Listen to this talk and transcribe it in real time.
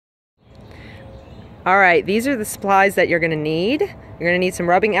All right, these are the supplies that you're gonna need. You're gonna need some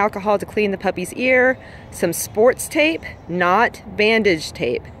rubbing alcohol to clean the puppy's ear, some sports tape, not bandage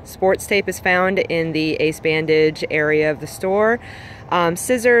tape. Sports tape is found in the Ace Bandage area of the store.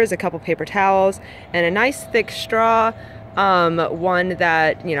 Scissors, a couple paper towels, and a nice thick straw. One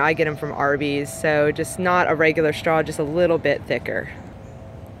that, you know, I get them from Arby's, so just not a regular straw, just a little bit thicker.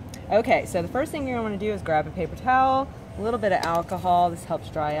 Okay, so the first thing you're gonna wanna do is grab a paper towel, a little bit of alcohol. This helps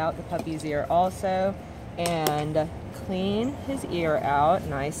dry out the puppy's ear also, and clean his ear out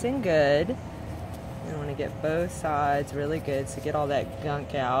nice and good. You want to get both sides really good, so get all that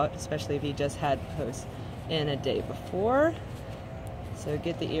gunk out, especially if he just had post in a day before. So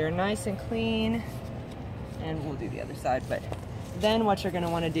get the ear nice and clean, and we'll do the other side. But then what you're going to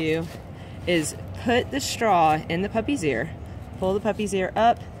want to do is put the straw in the puppy's ear, pull the puppy's ear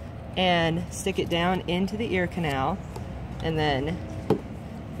up, and stick it down into the ear canal. And then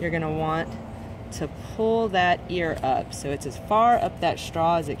you're going to want to pull that ear up so it's as far up that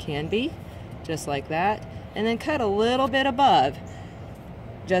straw as it can be, just like that, and then cut a little bit above,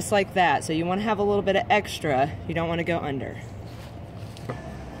 just like that. So you want to have a little bit of extra, you don't want to go under.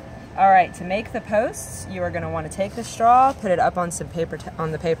 All right, to make the posts, you are going to want to take the straw, put it up on some paper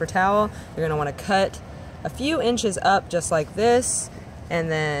on the paper towel. You're going to want to cut a few inches up just like this, and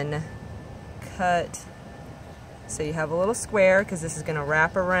then cut so you have a little square, because this is going to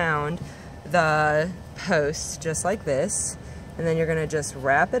wrap around the post just like this, and then you're going to just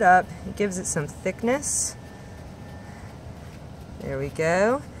wrap it up. It gives it some thickness. There we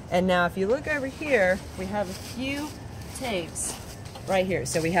go. And now if you look over here, we have a few tapes right here.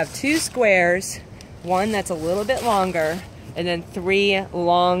 So we have 2 squares, one that's a little bit longer, and then 3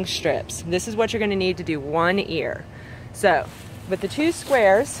 long strips. This is what you're going to need to do 1 ear. So with the 2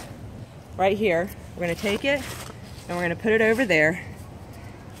 squares right here, we're going to take it and we're going to put it over there.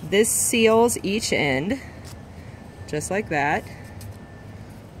 This seals each end, just like that.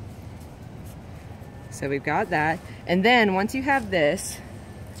 So we've got that. And then once you have this,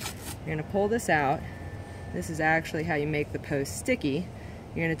 you're going to pull this out. This is actually how you make the post sticky.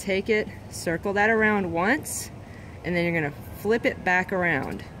 You're going to take it, circle that around once, and then you're going to flip it back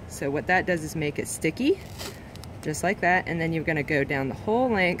around. So what that does is make it sticky, just like that. And then you're going to go down the whole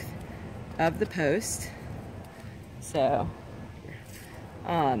length of the post. So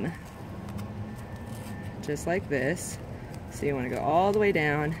just like this. So you want to go all the way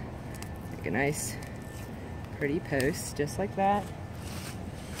down, make a nice pretty post just like that,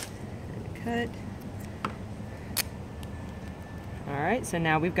 and cut. All right, so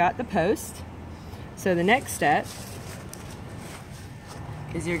now we've got the post. So the next step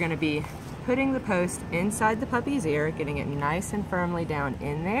is you're going to be putting the post inside the puppy's ear, getting it nice and firmly down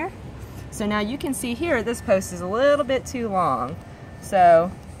in there. So now you can see here, this post is a little bit too long.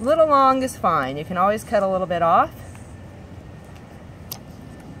 So a little long is fine. You can always cut a little bit off.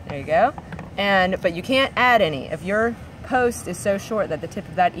 There you go. But you can't add any. If your post is so short that the tip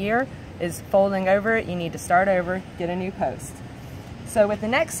of that ear is folding over it, you need to start over, get a new post. So with the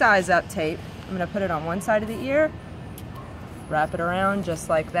next size up tape, I'm going to put it on one side of the ear, wrap it around just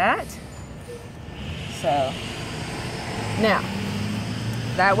like that. So now,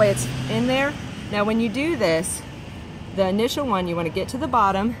 that way it's in there. Now when you do this, the initial one, you want to get to the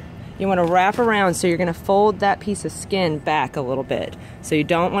bottom, you want to wrap around, so you're going to fold that piece of skin back a little bit. So you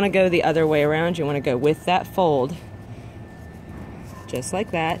don't want to go the other way around, you want to go with that fold, just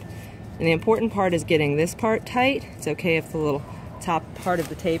like that. And the important part is getting this part tight. It's okay if the little top part of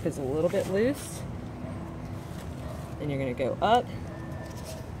the tape is a little bit loose. Then you're going to go up,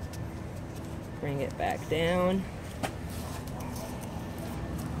 bring it back down,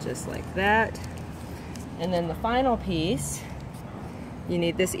 just like that. And then the final piece, you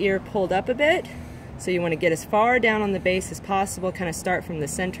need this ear pulled up a bit. So you want to get as far down on the base as possible, kind of start from the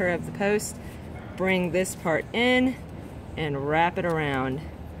center of the post, bring this part in, and wrap it around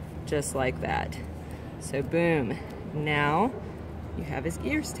just like that. So boom, now you have his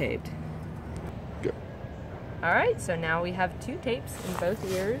ears taped. Good. All right, so now we have 2 tapes in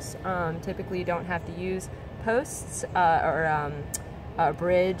both ears. Typically you don't have to use posts or a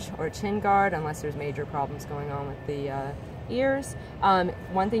bridge or a chin guard unless there's major problems going on with the ears.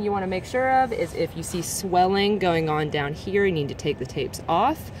 One thing you want to make sure of is if you see swelling going on down here, you need to take the tapes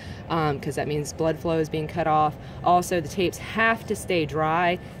off, because that means blood flow is being cut off. Also, the tapes have to stay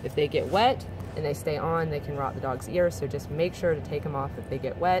dry. If they get wet and they stay on, they can rot the dog's ears, so just make sure to take them off if they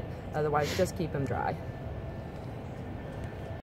get wet. Otherwise, just keep them dry.